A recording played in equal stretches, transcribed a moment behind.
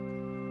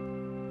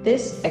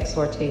This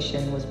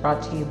exhortation was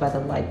brought to you by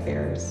the light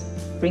bearers,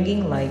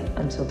 bringing light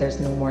until there's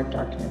no more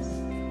darkness.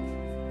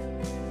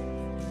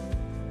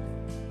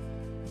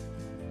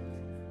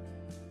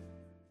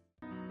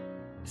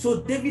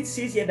 So David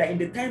says here that in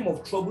the time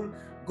of trouble,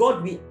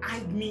 God will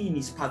hide me in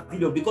his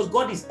pavilion, because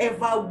God is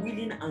ever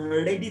willing and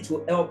ready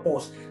to help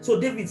us. So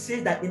David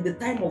says that in the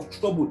time of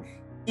trouble,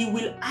 he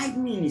will hide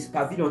me in his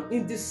pavilion.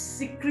 In the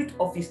secret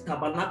of his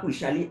tabernacle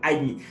shall he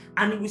hide me,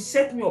 and he will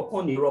set me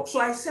upon a rock. So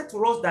I said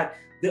to us that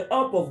the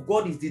help of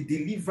God is the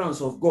deliverance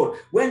of God.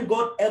 When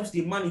God helps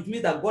the man, it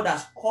means that God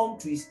has come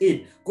to his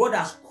aid. God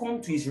has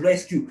come to his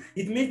rescue.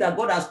 It means that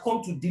God has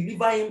come to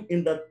deliver him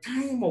in the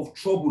time of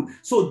trouble.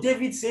 So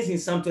David says in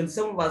Psalm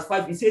 27 verse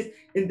 5, he says,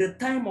 in the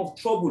time of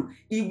trouble,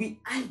 he will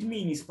hide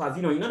me in his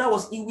pavilion. In other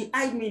words, he will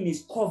hide me in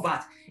his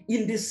covert.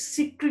 In the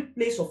secret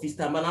place of his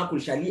tabernacle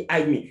shall he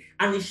hide me,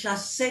 and he shall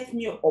set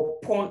me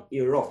upon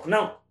a rock.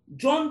 Now,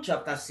 John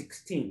chapter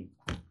 16,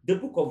 the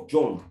book of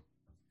John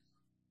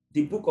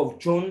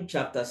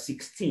chapter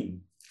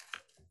 16.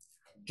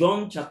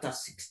 John chapter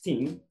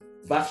 16,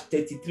 verse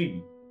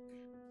 33.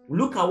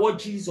 Look at what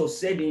Jesus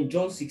said in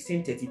John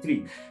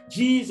 16:33.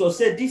 Jesus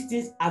said, these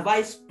things have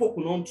I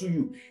spoken unto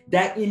you,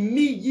 that in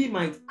me ye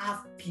might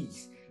have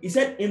peace. He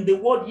said, in the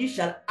world ye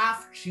shall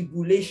have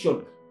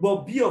tribulation,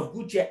 but be of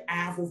good cheer, I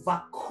have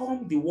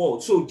overcome the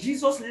world. So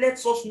Jesus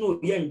lets us know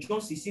here in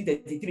John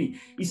 16:33.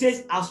 He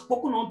says, I've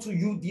spoken unto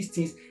you these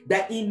things,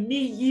 that in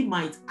me ye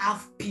might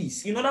have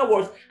peace. In other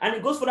words, and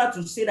it goes further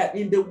to say that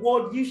in the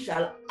world ye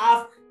shall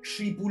have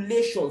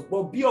tribulations,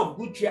 but be of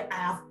good cheer, I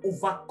have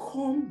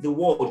overcome the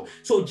world.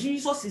 So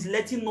Jesus is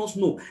letting us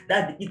know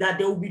that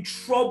there will be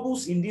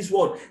troubles in this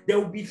world. There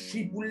will be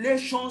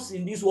tribulations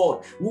in this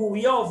world. We will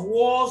hear of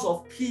wars,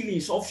 of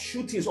killings, of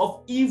shootings,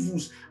 of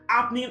evils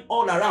happening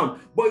all around.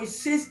 But it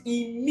says,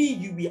 in me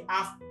you will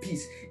have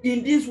peace.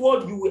 In this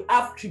world you will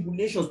have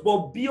tribulations,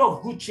 but be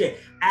of good cheer,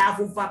 I have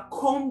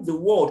overcome the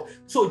world.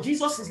 So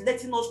Jesus is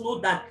letting us know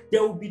that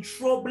there will be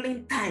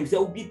troubling times. There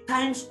will be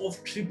times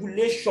of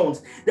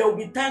tribulations. There will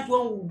be times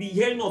when we will be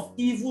hearing of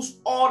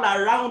evils all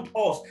around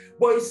us.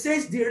 But it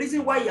says the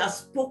reason why he has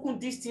spoken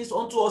these things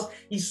unto us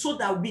is so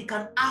that we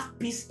can have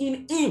peace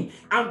in him.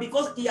 And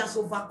because he has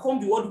overcome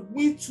the world,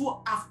 we too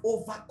have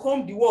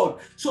overcome the world.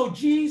 So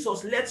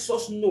Jesus lets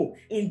us know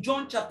in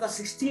John chapter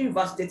 16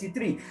 verse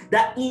 33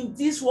 that in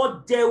this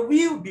world there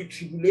will be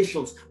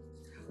tribulations.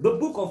 The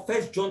book of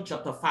 1 John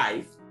chapter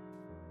 5,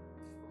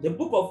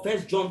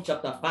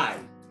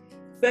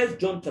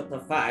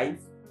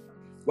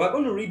 we're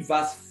going to read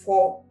verse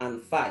 4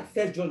 and 5.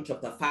 1 John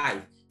chapter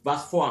 5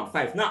 verse 4 and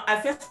 5. Now I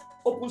first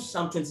open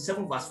Psalm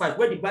 27 verse 5,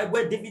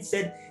 where David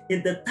said,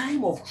 in the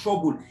time of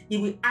trouble he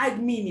will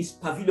hide me in his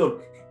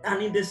pavilion,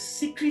 and in the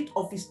secret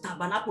of his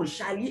tabernacle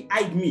shall he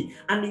hide me,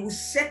 and he will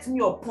set me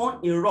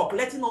upon a rock,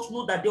 letting us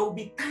know that there will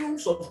be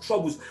times of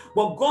troubles,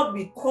 but God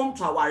will come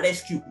to our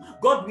rescue.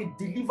 God will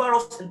deliver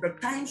us in the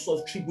times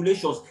of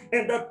tribulations,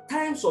 in the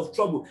times of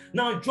trouble.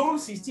 Now John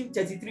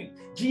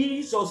 16:33,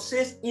 Jesus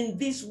says, in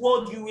this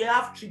world you will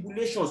have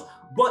tribulations,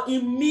 but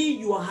in me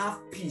you will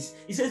have peace.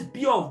 He says,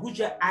 be of good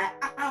cheer, I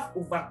have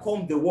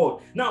overcome the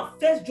world. Now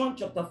 1 John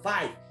chapter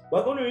 5,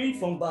 we're going to read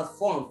from verse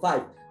 4 and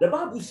 5. The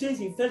Bible says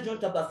in 1 John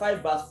chapter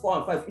 5 verse 4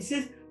 and 5, it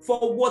says,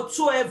 for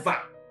whatsoever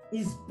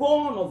is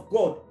born of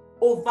God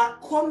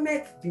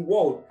overcometh the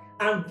world,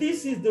 and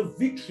this is the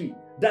victory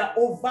that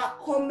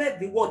overcometh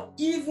the world,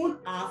 even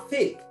our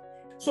faith.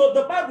 So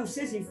the Bible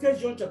says in 1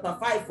 John chapter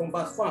 5 from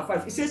verse 4 and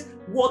 5, it says,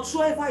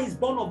 whatsoever is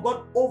born of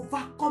God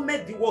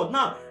overcometh the world.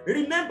 Now,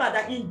 remember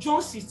that in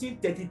John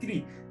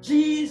 16:33,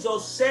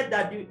 Jesus said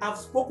that you have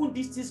spoken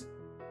these things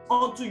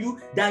unto you,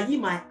 that ye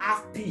might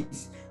have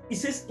peace. He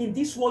says, in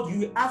this world you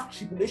will have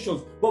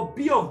tribulations, but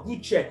be of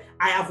good cheer,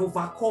 I have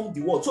overcome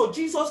the world. So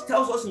Jesus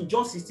tells us in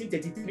John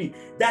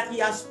 16:33 that he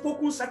has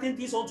spoken certain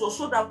things unto us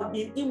so that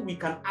in him we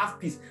can have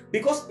peace.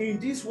 Because in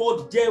this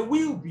world there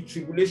will be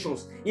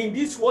tribulations. In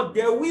this world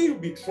there will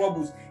be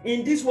troubles.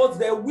 In this world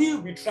there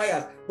will be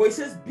trials. But he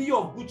says, be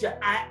of good cheer,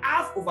 I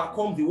have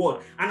overcome the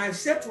world. And I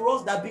said to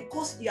us that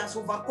because he has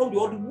overcome the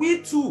world,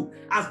 we too,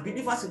 as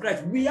believers in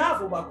Christ, we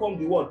have overcome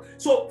the world.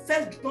 So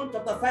 1 John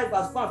chapter 5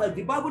 verse 5,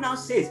 the Bible now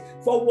says,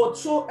 for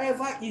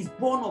whatsoever is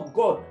born of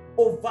God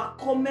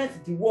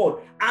overcometh the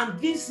world, and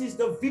this is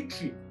the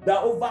victory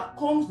that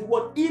overcomes the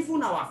world,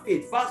 even our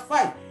faith. Verse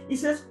 5, it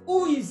says,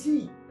 who is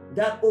he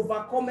that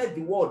overcometh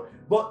the world,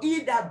 but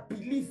he that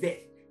believeth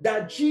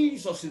that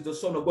Jesus is the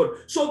Son of God?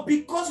 So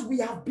because we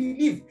have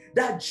believed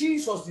that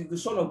Jesus is the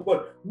Son of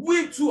God,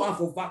 we too have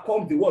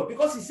overcome the world.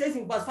 Because he says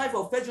in verse 5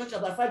 of 1 John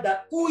chapter 5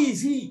 that who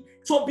is he?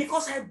 So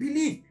because I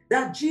believe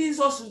that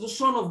Jesus is the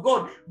Son of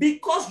God,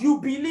 because you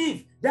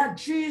believe that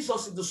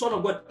Jesus is the Son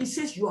of God, it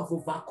says you have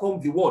overcome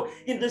the world.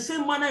 In the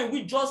same manner in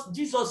which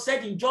Jesus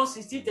said in John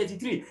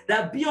 16:33,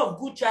 that be of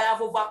good cheer, I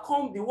have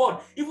overcome the world.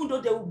 Even though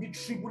there will be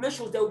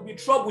tribulations, there will be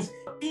troubles.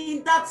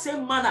 In that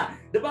same manner,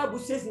 the Bible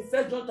says in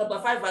 1 John chapter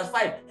 5, verse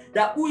 5,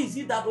 that who is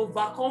he that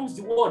overcomes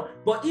the world?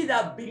 But he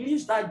that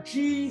believes that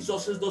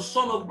Jesus is the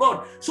Son of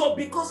God. So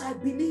because I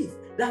believe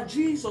that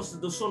Jesus is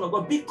the Son of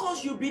God,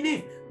 because you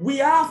believe, we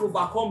have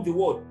overcome the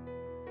world.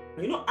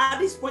 At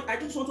this point, I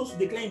just want us to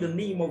declare in the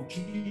name of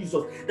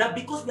Jesus that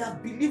because we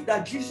have believed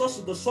that Jesus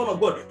is the Son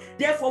of God,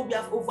 therefore we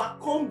have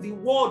overcome the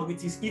world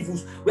with his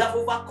evils. We have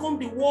overcome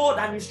the world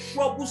and his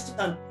troubles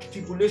and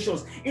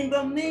tribulations. In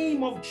the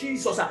name of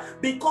Jesus,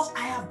 because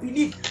I have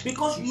believed,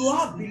 because you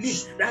have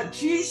believed that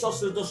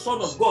Jesus is the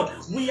Son of God,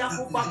 we have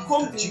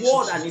overcome the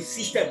world and its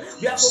system.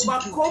 We have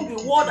overcome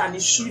the world and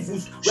its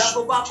evils. We have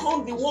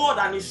overcome the world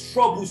and its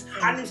troubles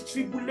and its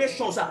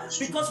tribulations,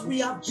 because we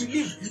have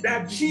believed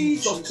that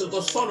Jesus is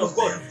the Son of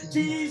God.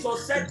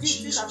 Jesus said,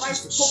 "These things have I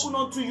spoken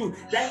unto you,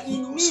 that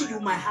in me you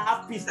might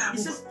have peace." He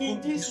says,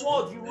 in this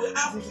world you will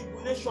have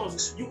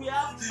tribulations, you will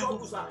have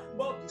troubles,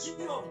 but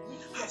be of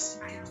good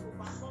cheer, I have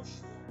overcome.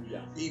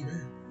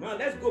 Amen. Now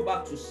let's go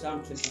back to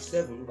Psalm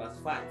 27, verse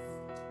 5.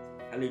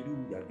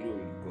 Hallelujah,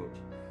 glory to God.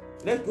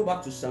 Let's go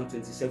back to Psalm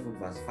 27,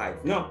 verse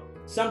 5. Now,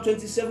 Psalm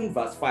 27,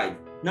 verse 5.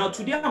 Now,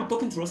 today I'm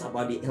talking to us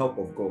about the help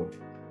of God.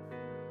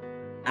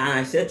 And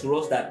I said to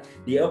us that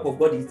the help of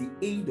God is the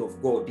aid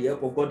of God. The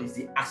help of God is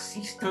the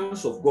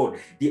assistance of God.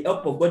 The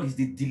help of God is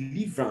the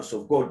deliverance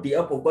of God. The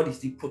help of God is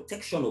the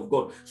protection of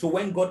God. So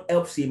when God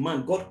helps a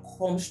man, God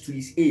comes to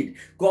his aid.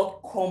 God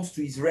comes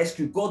to his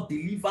rescue. God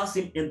delivers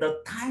him in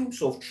the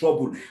times of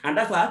trouble. And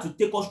that's why I had to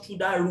take us through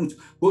that route,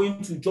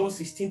 going to John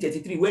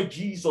 16:33, where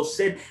Jesus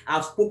said, "I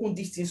have spoken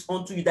these things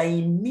unto you, that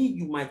in me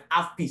you might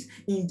have peace.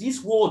 In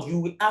this world you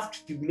will have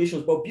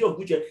tribulations, but be of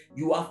good cheer,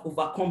 you have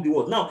overcome the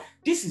world." Now,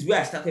 this is where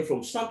I started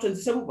from. Psalm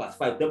 27, verse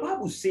 5. The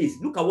Bible says,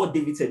 look at what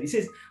David said. He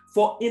says,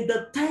 "For in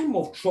the time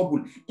of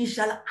trouble, he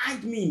shall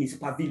hide me in his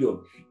pavilion.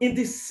 In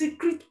the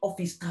secret of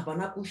his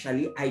tabernacle shall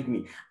he hide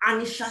me,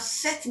 and he shall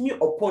set me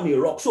upon a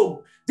rock."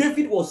 So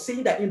David was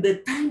saying that in the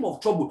time of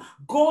trouble,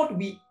 God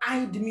will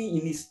hide me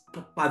in his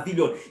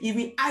pavilion. He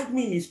will hide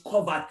me in his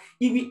covert.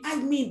 He will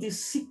hide me in the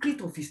secret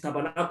of his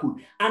tabernacle,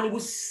 and he will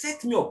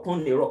set me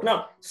upon a rock.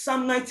 Now,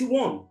 Psalm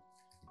 91.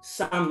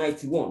 Psalm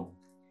 91.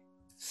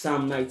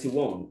 Psalm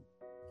 91.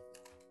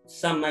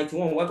 Psalm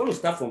 91, we're going to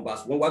start from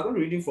verse 1. We're going to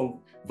read it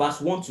from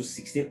verse 1 to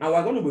 16, and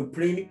we're going to be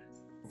praying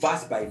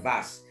verse by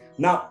verse.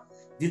 Now,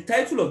 the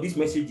title of this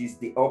message is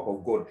The Help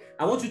of God.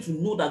 I want you to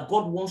know that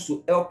God wants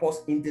to help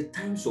us in the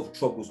times of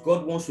troubles.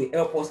 God wants to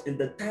help us in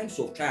the times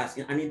of trials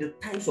and in the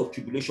times of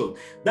tribulation.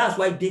 That's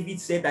why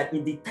David said that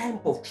in the time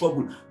of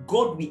trouble,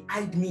 God will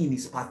hide me in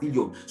his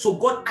pavilion. So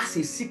God has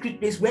a secret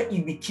place where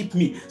he will keep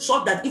me,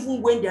 so that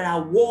even when there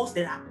are wars,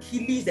 there are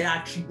killings, there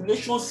are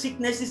tribulations,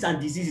 sicknesses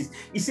and diseases,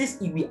 he says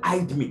he will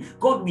hide me.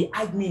 God will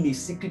hide me in a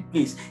secret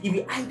place. He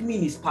will hide me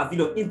in his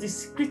pavilion, in the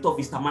secret of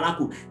his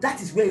tabernacle. That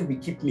is where he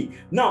will keep me.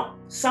 Now,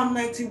 Psalm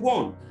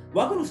 91,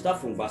 we're going to start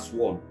from verse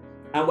 1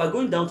 and we're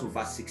going down to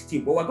verse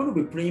 16, but we're going to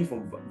be praying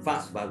from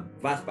verse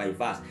by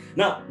verse.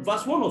 Now,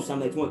 verse 1 of Psalm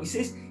 91, it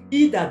says,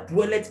 "He that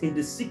dwelleth in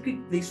the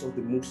secret place of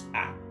the Most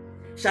High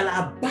shall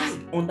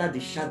abide under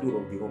the shadow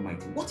of the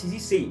Almighty." What is he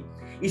saying?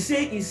 He's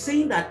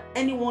saying that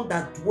anyone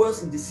that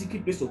dwells in the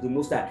secret place of the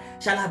Most High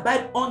shall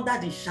abide under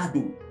the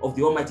shadow of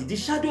the Almighty. The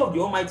shadow of the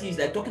Almighty is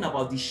like talking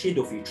about the shade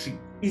of a tree.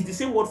 It's the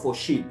same word for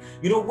shade.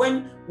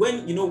 When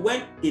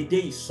a day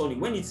is sunny,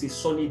 when it's a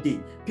sunny day,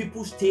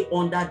 people stay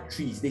under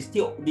trees. They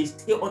stay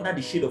under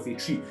the shade of a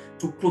tree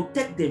to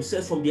protect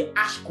themselves from the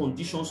harsh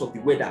conditions of the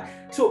weather.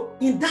 So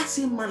in that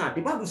same manner,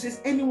 the Bible says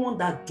anyone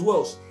that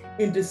dwells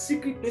in the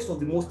secret place of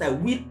the Most High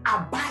will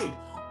abide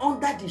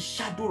under the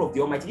shadow of the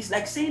Almighty. It's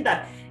like saying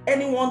that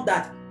anyone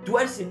that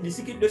dwells in the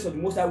secret place of the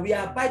Most High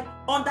will abide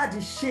under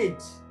the shade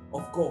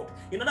of God.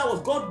 In other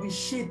words, God will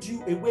shade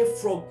you away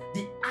from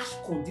the harsh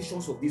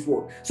conditions of this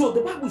world. So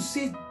the Bible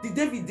says,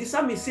 the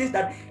psalmist says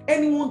that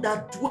anyone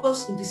that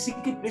dwells in the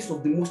secret place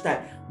of the Most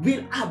High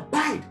will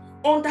abide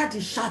under the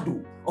shadow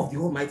of the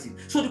Almighty.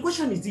 So the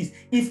question is this: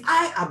 if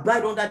I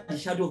abide under the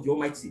shadow of the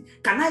Almighty,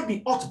 can I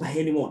be hurt by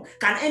anyone?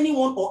 Can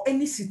anyone or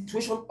any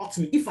situation hurt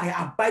me if I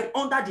abide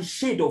under the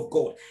shade of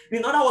God?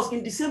 In other words,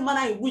 in the same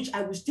manner in which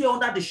I will stay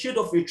under the shade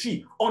of a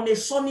tree on a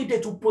sunny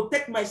day to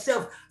protect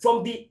myself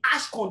from the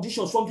harsh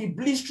conditions, from the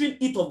blistering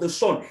heat of the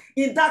sun,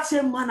 in that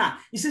same manner,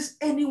 it says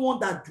anyone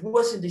that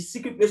dwells in the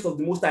secret place of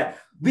the Most High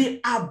will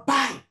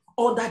abide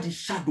under the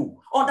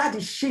shadow, under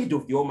the shade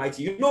of the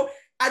Almighty.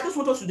 I just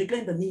want us to declare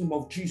in the name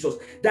of Jesus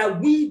that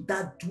we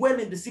that dwell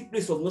in the secret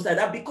place of the Most High,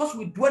 that because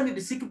we dwell in the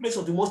secret place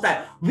of the Most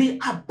High, we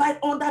abide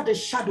under the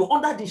shadow,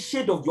 under the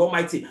shade of the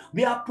Almighty.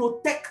 We are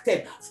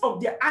protected from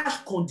the harsh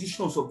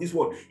conditions of this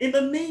world. In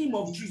the name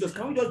of Jesus,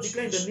 can we just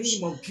declare in the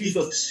name of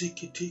Jesus?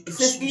 It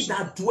says, he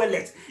that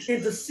dwelleth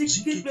in the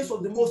secret place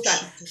of the Most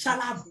High shall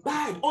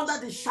abide under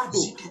the shadow,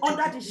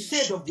 under the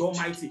shade of the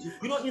Almighty.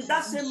 You know, in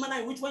that same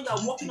manner in which when you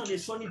are walking on a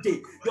sunny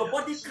day, your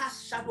body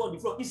casts shadow on the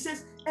floor. It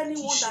says,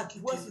 anyone that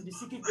dwells in the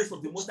secret place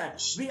of the Most High,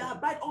 we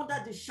abide under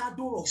the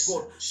shadow of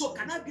God. So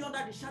can I be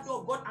under the shadow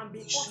of God and be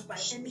hurt by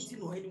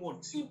anything or anyone?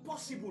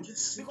 Impossible,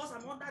 because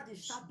I'm under the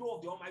shadow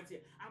of the Almighty.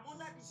 I'm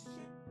under the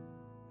shade.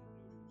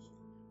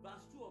 Verse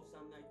 2 of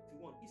Psalm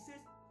 91, it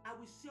says, I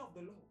will say of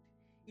the Lord,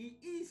 he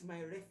is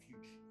my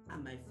refuge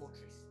and my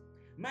fortress.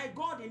 My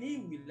God, in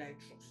him will I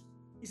trust.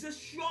 He says,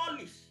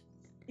 surely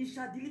he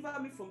shall deliver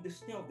me from the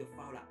snare of the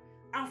fowler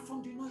and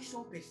from the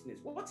noisome pestilence.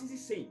 What is he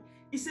saying?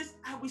 He says,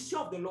 I will say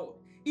of the Lord,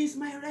 he is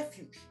my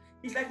refuge.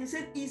 It's like he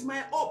said, he is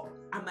my hope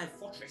and my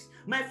fortress.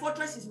 My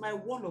fortress is my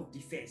wall of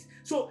defense.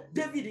 So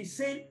David is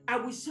saying, I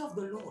will say of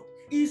the Lord,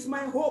 he is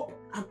my hope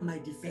and my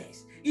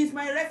defense. He is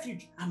my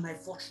refuge and my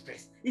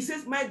fortress. He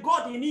says, my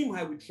God, in him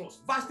I will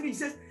trust. Verse 3, he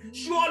says,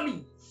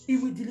 surely he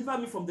will deliver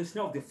me from the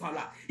snare of the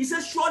fowler. He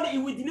says, surely he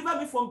will deliver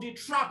me from the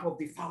trap of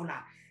the fowler.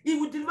 He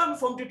will deliver me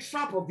from the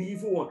trap of the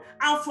evil one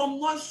and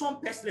from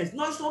noisome pestilence.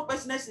 Noisome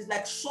pestilence is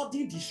like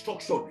sudden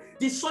destruction.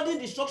 The sudden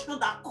destruction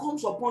that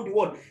comes upon the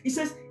world. He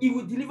says, he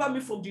will deliver me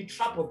from the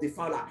trap of the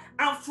fowler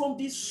and from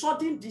the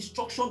sudden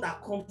destruction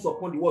that comes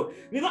upon the world.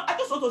 You know, I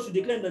just want us to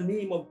declare in the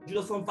name of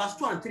Jesus from verse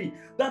 2 and 3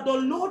 that the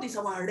Lord is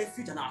our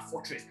refuge and our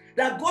fortress,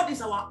 that God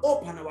is our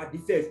hope and our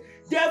defense.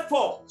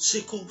 Therefore,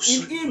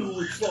 in him we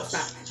will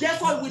trust.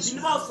 Therefore, we will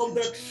deliver us from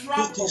the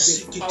trap of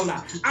the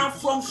fowler and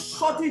from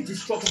sudden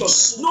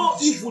destruction. No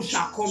evil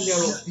shall come near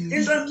us.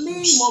 In the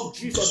name of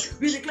Jesus,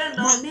 we declare in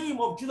the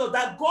name of Jesus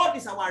that God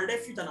is our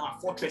refuge and our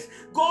fortress.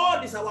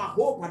 God is our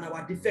hope and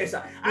our defense.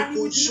 And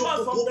he will deliver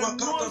us from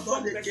the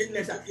noisome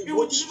pestilence. He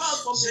will deliver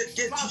us from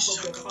the traps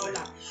of the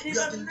fowler. In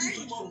the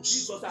name of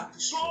Jesus,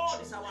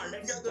 God is our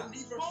refuge. God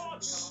is our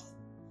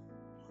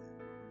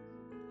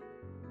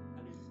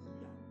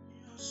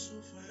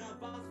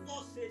verse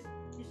 4 says,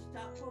 he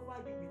shall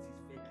cover you with his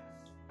feathers.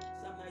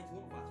 Psalm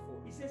 91 verse 4.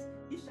 He says,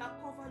 he shall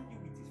cover you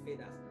with his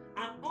feathers,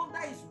 and under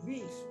his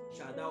wings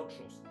shall thou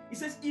trust. He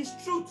says, his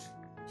truth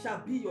shall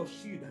be your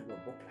shield and your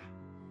buckler.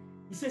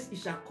 He says, he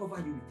shall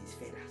cover you with his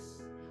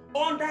feathers.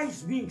 Under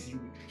his wings you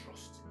will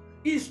trust.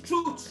 His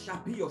truth shall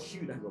be your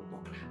shield and your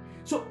buckler.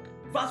 So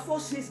verse 4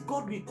 says,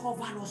 God will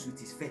cover us with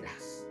his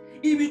feathers.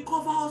 He will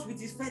cover us with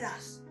his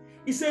feathers.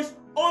 He says,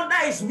 under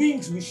his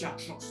wings we shall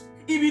trust.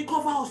 He will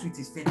cover us with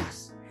his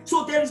feathers.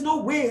 So there is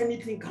no way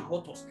anything can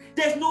hurt us.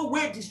 There's no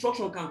way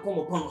destruction can come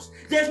upon us.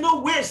 There's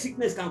no way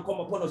sickness can come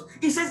upon us.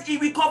 He says he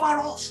will cover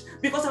us,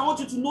 because I want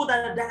you to know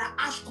that there are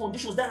harsh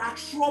conditions, there are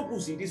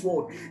troubles in this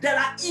world, there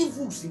are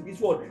evils in this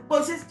world. But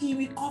he says he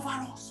will cover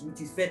us with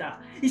his feathers.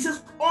 He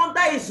says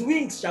under his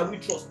wings shall we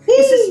trust.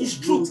 He says his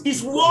truth,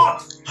 his word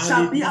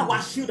shall be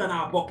our shield and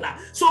our buckler.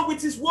 So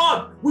with his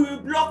word we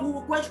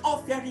will quench all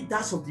fiery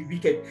darts of the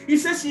wicked. He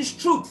says his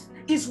truth,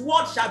 his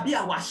word shall be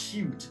our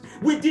shield.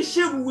 With the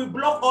shield we will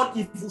block all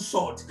evil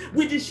swords.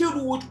 With the shield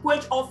we will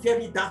quench all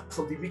fiery darts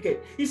of the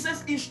wicked. He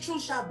says his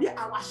truth shall be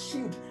our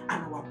shield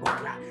and our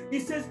buckler. He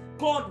says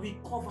God will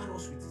cover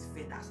us with his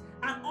feathers,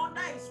 and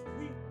under his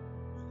wings.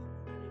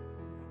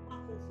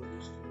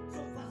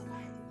 So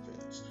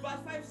verse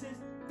 5 says,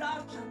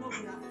 thou shalt not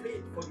be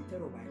afraid for the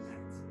terror by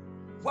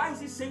night. Why is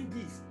he saying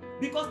this?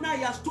 Because now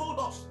he has told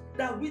us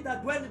that we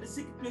that dwell in the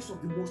secret place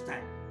of the Most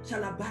High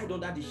shall abide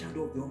under the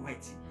shadow of the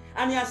Almighty.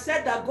 And he has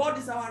said that God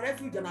is our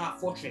refuge and our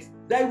fortress,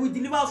 that he will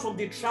deliver us from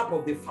the trap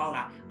of the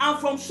fowler and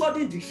from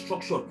sudden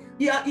destruction.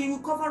 He will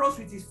cover us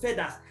with his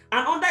feathers,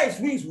 and under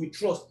his wings we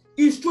trust.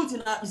 His truth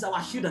is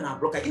our shield and our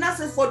buckler. In that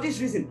sense, for this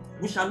reason,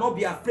 we shall not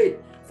be afraid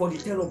for the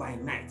terror by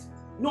night,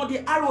 nor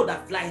the arrow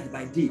that flies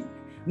by day,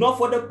 nor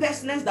for the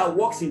pestilence that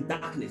walks in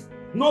darkness,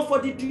 nor for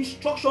the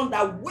destruction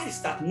that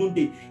wastes at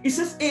noonday. He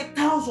says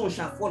 1,000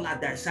 shall fall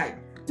at thy side,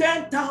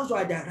 10,000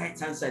 at thy right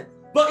hand side,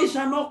 but it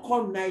shall not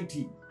come nigh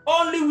thee.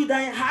 Only with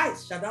thine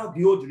eyes shall thou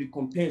behold the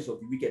recompense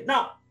of the wicked.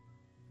 Now,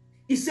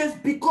 it says,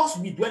 because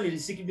we dwell in the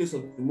secret place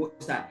of the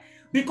Most High,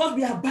 because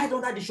we abide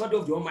under the shadow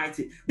of the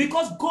Almighty,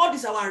 because God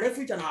is our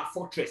refuge and our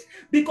fortress,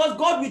 because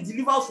God will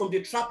deliver us from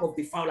the trap of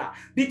the fowler,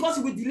 because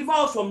he will deliver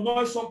us from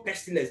noisome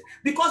pestilence,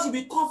 because he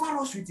will cover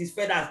us with his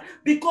feathers,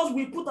 because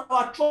we put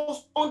our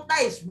trust under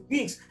his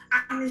wings,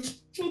 and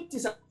his truth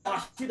is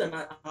our shield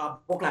and our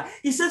buckler.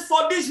 He says,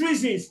 for these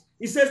reasons,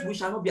 he says, we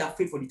shall not be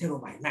afraid for the terror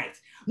by night,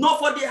 nor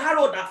for the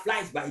arrow that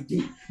flies by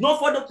day, nor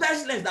for the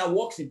pestilence that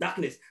walks in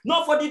darkness,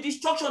 nor for the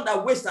destruction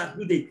that wastes at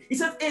noonday. He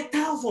says,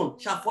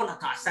 1,000 shall fall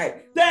at our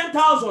side,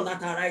 10,000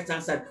 at our right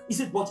hand side. He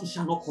says, but it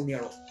shall not come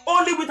near us.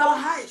 Only with our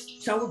eyes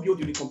shall we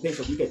behold the recompense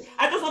of wicked.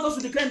 I just want us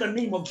to declare in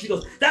the name of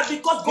Jesus that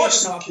because God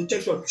is our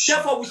protection,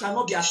 therefore we shall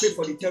not be afraid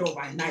for the terror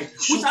by night.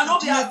 We shall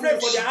not be afraid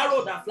for the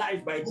arrow that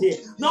flies by day,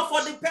 nor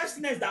for the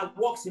pestilence that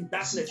walks in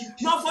darkness,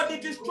 useless, not for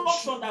the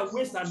destruction that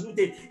wastes and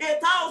looted.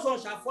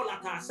 1,000 shall fall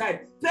at our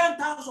side,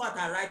 10,000 at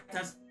our right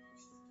hand,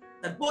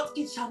 but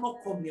it shall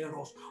not come near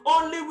us.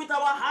 Only with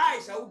our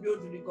eyes shall we be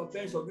able to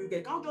recompense of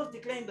wicked. Can't just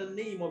declare in the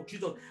name of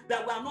Jesus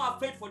that we are not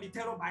afraid for the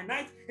terror by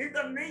night. In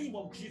the name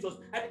of Jesus,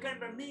 I declare in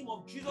the name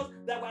of Jesus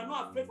that we are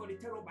not afraid for the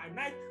terror by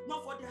night,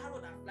 not for the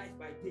arrow that flies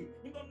by day.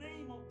 In the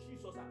name of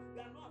Jesus, we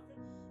are not afraid.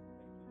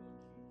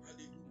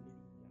 Hallelujah.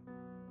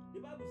 The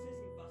Bible says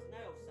in verse 9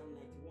 of Psalm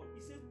 91,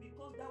 it says,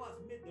 because thou hast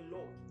made the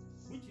Lord,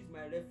 which is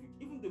my refuge,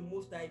 even the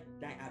Most High,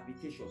 thy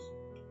habitation,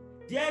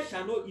 there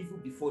shall no evil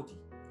befall thee,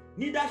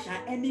 neither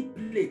shall any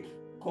plague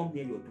come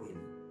near your dwelling.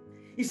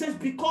 It says,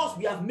 because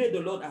we have made the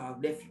Lord our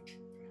refuge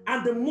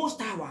and the Most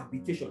High our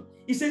habitation,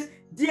 it says,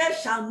 there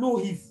shall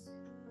no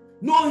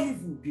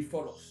evil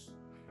befall us.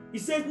 It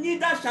says,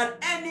 neither shall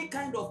any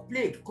kind of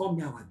plague come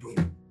near our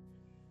dwelling.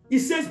 It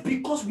says,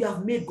 because we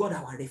have made God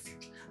our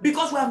refuge,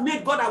 because we have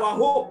made God our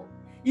hope.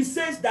 It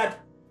says that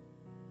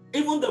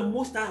even the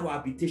Most High our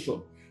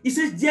habitation, it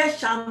says, there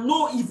shall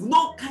no evil,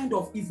 no kind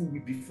of evil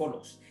will befall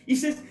us. It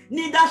says,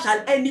 neither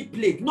shall any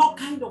plague, no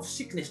kind of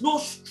sickness, no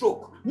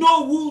stroke,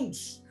 no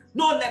wounds,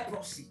 no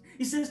leprosy.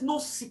 It says, no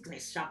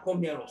sickness shall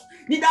come near us,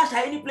 neither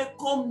shall any plague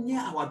come near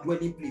our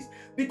dwelling place,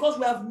 because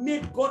we have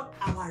made God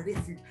our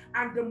refuge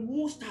and the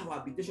Most High our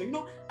habitation. You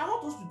know, I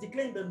want us to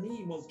declare in the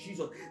name of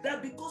Jesus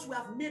that because we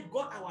have made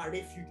God our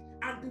refuge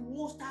and the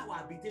Most High our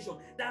habitation,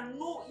 that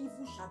no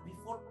evil shall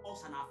befall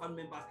us and our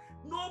family members.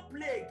 No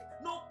plague,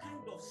 no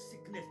kind of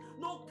sickness,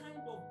 no kind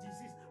of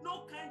disease,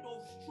 no kind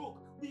of stroke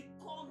will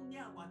come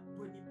near our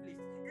dwelling place.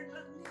 In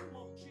the name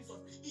of Jesus,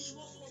 it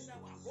will not come near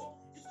our home,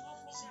 it will not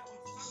come near our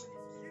families.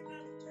 In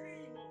the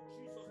name of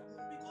Jesus,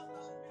 because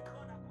we have made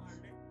God our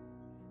refuge.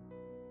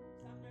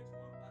 Psalm 91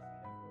 verse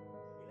 11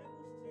 says, for he shall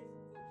give his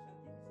angels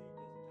charge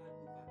over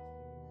thee,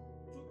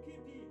 to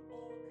keep thee in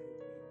all thy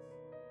ways.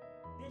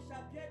 They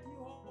shall bear thee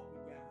up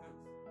in their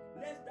hands,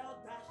 lest thou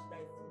dash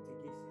thy foot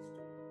against a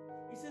stone.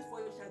 He says, for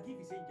he shall give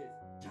his angels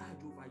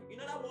charge over you. In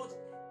other words,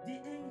 the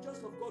angels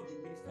of God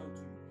will minister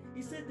unto you.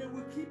 He said they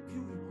will keep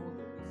you in all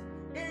your ways.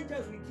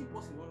 Angels will keep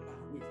us in all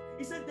our ways.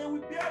 He said they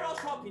will bear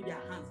us up in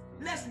their hands,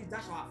 lest we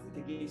dash our foot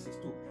against a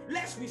stone,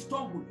 lest we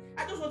stumble.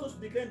 I just want us to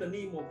declare in the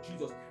name of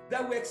Jesus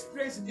that we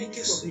experience the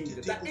ministry of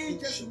angels, that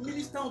angels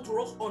minister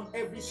unto us on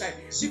every side.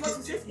 Because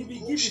he says, if he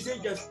gives his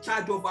angels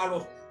charge over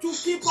us to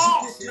keep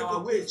us in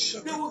our ways,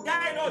 they will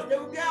guide us, they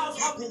will bear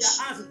us up in their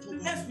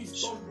hands, lest we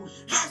stumble,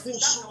 lest we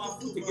dash our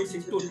foot against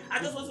a stone. I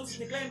just want us to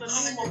declare in the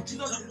name of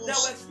Jesus that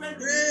we experience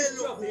the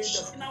ministry of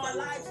angels in our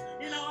lives,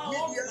 in our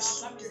homes, in our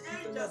families.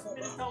 Angels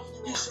minister to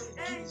us.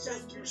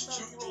 Angels minister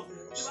to us.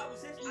 The Bible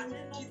says, and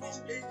then not come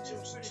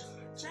ministering spirits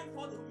sent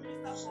forth to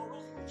minister for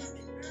us in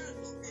the earth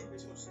of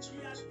salvation. He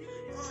has given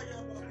his angels charge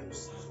over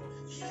us.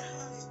 He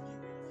has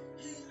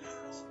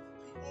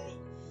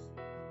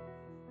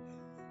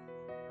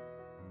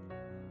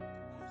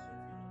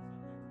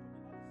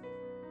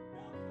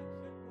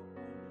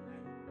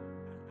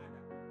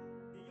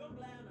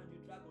lion and the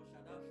dragon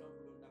shall thou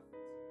trample under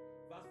foot.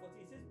 Verse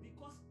 14, it says,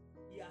 because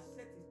he has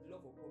set his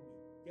love upon me,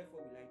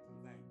 therefore will I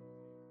deliver him.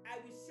 I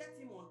will set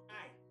him on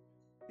high,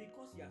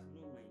 because he has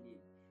known my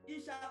name.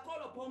 He shall call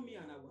upon me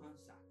and I will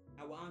answer.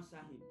 I will answer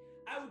him.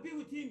 I will be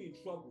with him in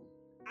trouble.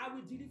 I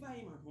will deliver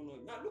him and honor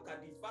him. Now look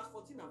at this, verse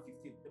 14 and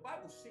 15. The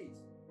Bible says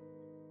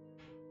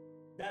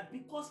that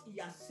because he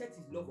has set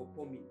his love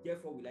upon me,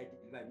 therefore will I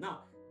deliver him.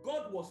 Now,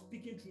 God was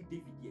speaking through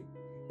David here,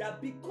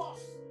 that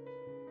because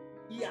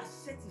he has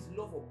set his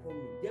love upon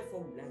me,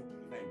 therefore will I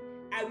deliver him.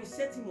 I will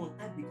set him on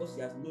high because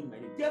he has known my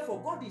name.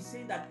 Therefore, God is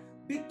saying that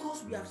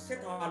because we have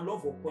set our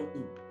love upon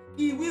him,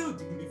 he will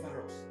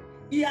deliver us.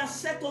 He has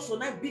set us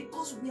on high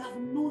because we have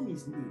known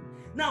his name.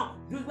 Now,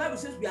 the Bible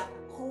says we are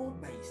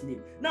called by his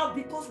name. Now,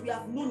 because we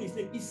have known his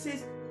name, it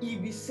says he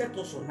will set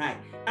us on high,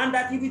 and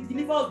that he will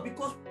deliver us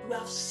because we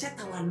have set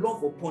our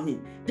love upon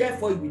him.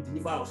 Therefore, he will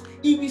deliver us.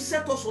 He will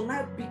set us on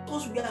high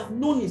because we have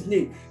known his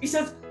name. He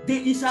says,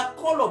 he shall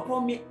call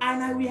upon me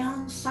and I will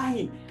answer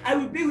him. I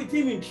will be with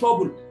him in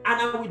trouble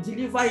and I will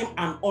deliver him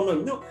and honor him.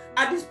 You know,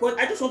 at this point,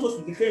 I just want us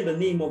to declare in the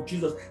name of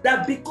Jesus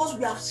that because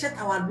we have set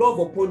our love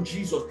upon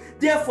Jesus,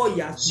 therefore he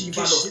has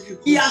delivered us.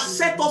 He has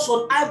set us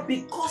on high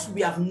because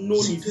we have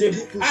known his name.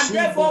 And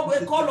therefore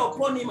we call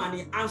upon him and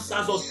he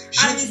answers us.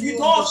 And he's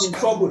with us in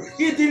trouble.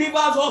 He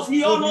delivers us.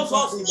 He honors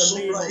us in the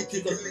name of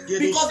Jesus.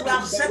 Because we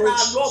have set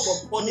our love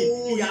upon him,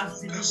 he has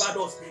delivered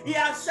us. He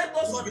has set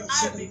us on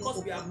high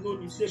because we have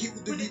known his name.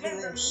 We declare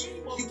in the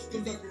name of Jesus,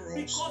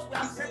 because we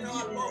have set our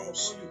love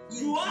upon you.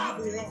 You have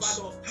delivered us.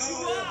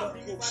 You have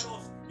delivered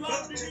us. You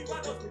have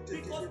delivered us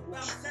because we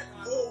have set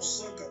our love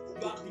upon you.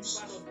 You have delivered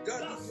us. You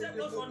have set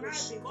us on high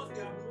because we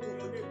have known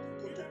your name.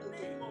 In the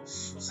name of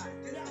Jesus,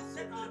 we have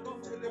set our love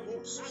upon you.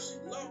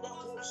 As we know us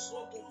and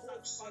abuse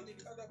and family,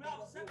 we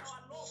have set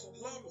our love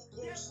upon you.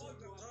 Therefore,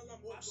 you have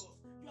delivered us.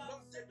 You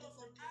have set us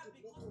on high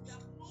because we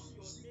have known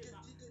your name.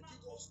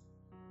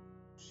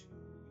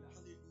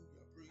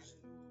 Hallelujah. Praise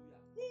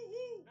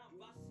Hallelujah. Now,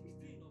 verse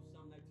 16 of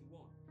Psalm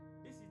 91.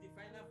 This is the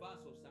final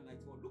verse of Psalm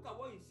 91. Look at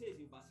what he says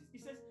in verses. He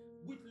says,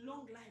 with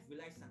long life will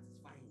I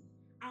satisfy him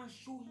and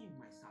show him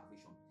my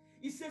salvation.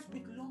 He says,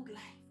 with long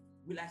life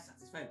will I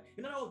satisfy him.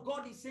 In other words,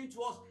 God is saying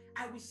to us,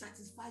 I will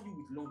satisfy you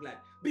with long life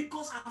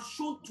because I have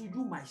shown to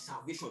you my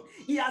salvation.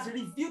 He has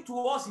revealed to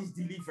us his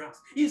deliverance.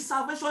 His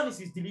salvation is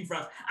his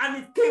deliverance, and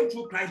it came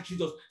through Christ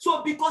Jesus.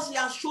 So because he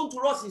has shown to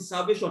us his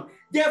salvation,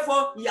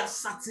 therefore he has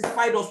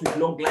satisfied us with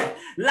long life.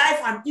 Life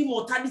and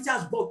immortality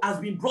has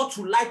been brought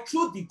to light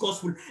through the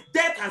gospel.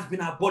 Death has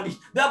been abolished.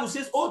 The Bible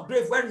says, oh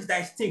grave, where is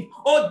thy sting?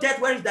 Oh death,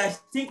 where is thy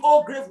sting?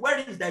 Oh grave, where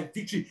is thy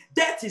victory?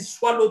 Death is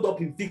swallowed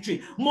up in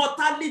victory.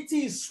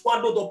 Mortality is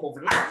swallowed up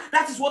of life.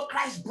 That is what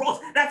Christ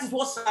brought. That is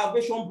what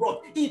salvation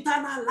brought.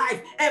 Eternal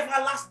life,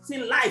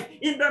 everlasting life.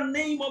 In the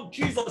name of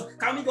Jesus,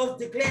 can we just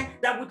declare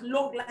that with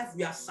long life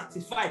we are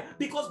satisfied?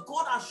 Because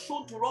God has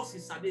shown to us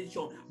his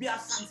salvation. We are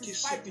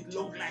satisfied with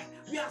long life.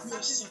 We are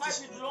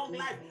satisfied with long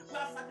life.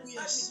 We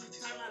are satisfied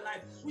with eternal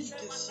life, with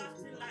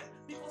everlasting life,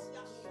 because he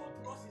has shown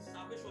to us his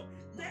salvation.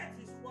 Death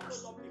is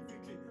swallowed up in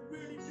victory. We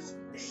rebuke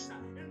death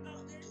in the name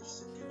of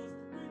Jesus. We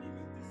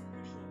rebuke the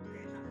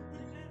spirit of death. We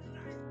let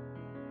life.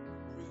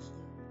 Praise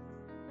God.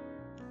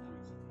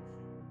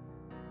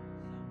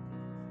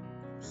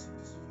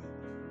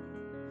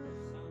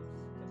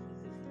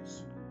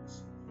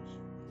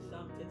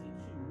 Psalm 32.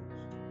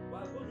 We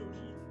are going to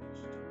read.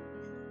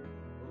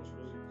 Oh,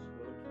 glory to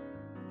God.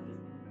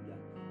 Hallelujah.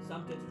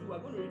 Psalm 32. We are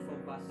going to read from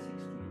verse 6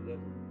 to 11.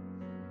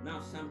 Now,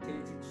 Psalm 32,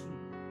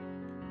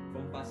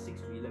 from verse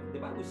 6 to 11. The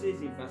Bible says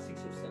in verse 6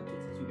 of Psalm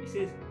 32, it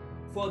says,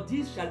 for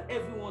this shall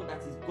everyone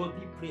that is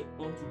godly pray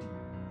unto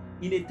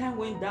thee, in a time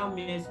when thou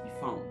mayest be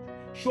found.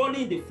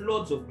 Surely in the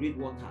floods of great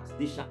waters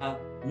they shall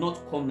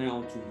not come nigh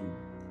unto him.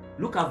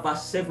 Look at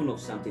verse 7 of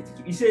Psalm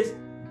 32. It says,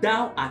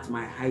 thou art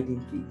my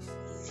hiding place.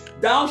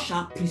 Thou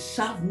shalt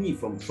preserve me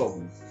from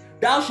trouble.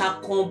 Thou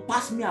shalt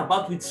compass me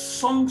about with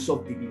songs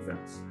of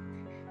deliverance.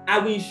 I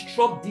will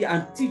instruct thee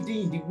and teach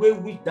thee in the way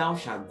which thou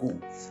shalt go.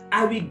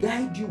 I will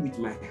guide you with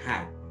my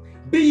eye.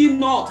 Be ye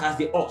not as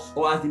the ox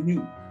or as the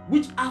mule,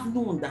 which have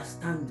no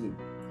understanding,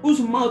 whose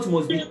mouth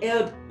must be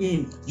held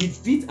in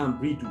with bit and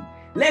bridle,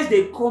 lest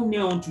they come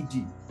near unto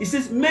thee. It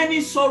says,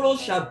 many sorrows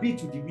shall be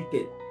to the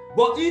wicked,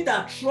 but he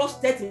that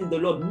trusteth in the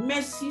Lord,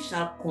 mercy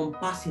shall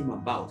compass him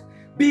about.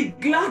 Be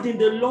glad in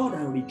the Lord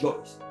and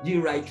rejoice, ye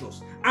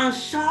righteous, and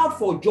shout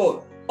for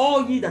joy,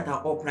 all ye that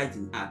are upright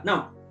in heart.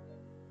 Now,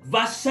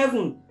 verse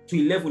 7 to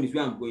 11 is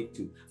where I'm going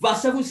to.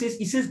 Verse 7 says,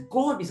 it says,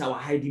 God is our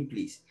hiding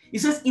place. It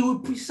says, he will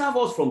preserve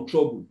us from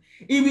trouble.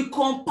 He will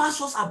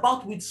compass us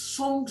about with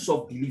songs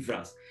of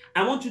deliverance.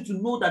 I want you to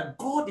know that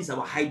God is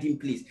our hiding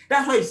place.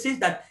 That's why it says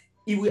that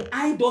he will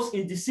hide us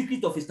in the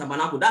secret of his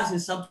tabernacle. That's in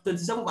Psalm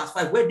 27 verse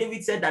 5, where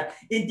David said that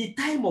in the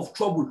time of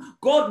trouble,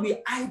 God will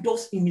hide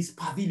us in his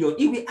pavilion.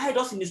 He will hide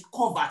us in his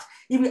covert.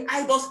 He will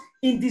hide us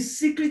in the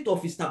secret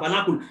of his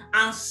tabernacle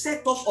and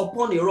set us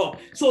upon a rock.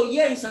 So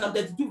here in Psalm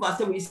 32 verse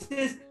 7, it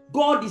says,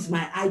 God is my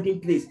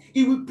hiding place.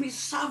 He will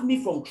preserve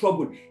me from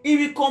trouble. He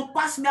will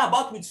compass me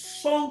about with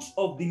songs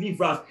of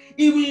deliverance.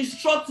 He will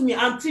instruct me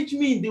and teach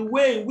me in the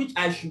way in which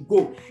I should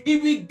go. He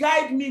will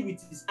guide me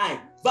with his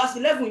eye. Verse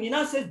 11, he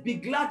now says, be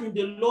glad in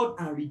the Lord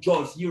and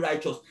rejoice, ye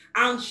righteous,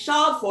 and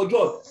shout for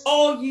joy,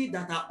 all ye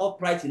that are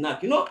upright in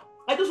heart. You know,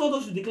 I just want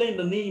us to declare in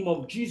the name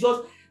of Jesus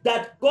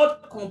that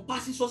God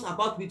compasses us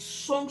about with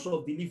songs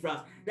of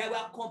deliverance, that we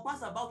are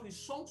compassed about with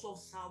songs of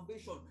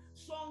salvation,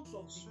 songs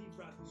of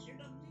deliverance.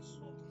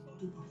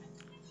 In the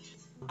name of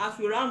Jesus. As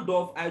we round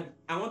off, I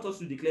want us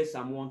to declare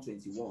Psalm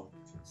 121.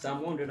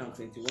 Psalm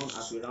 121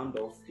 as we round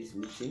off this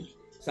meeting.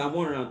 Psalm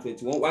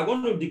 121. We're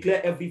going to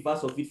declare every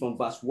verse of it from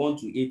verse 1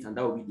 to 8, and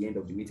that will be the end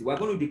of the meeting. We're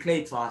going to declare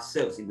it to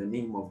ourselves in the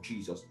name of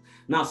Jesus.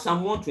 Now,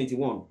 Psalm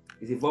 121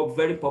 is a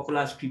very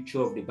popular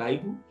scripture of the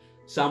Bible.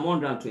 Psalm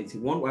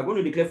 121. We're going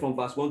to declare from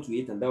verse 1 to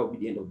 8, and that will be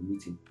the end of the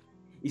meeting.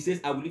 It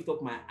says, I will lift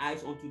up my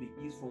eyes unto the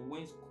hills, from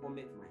whence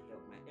cometh my help.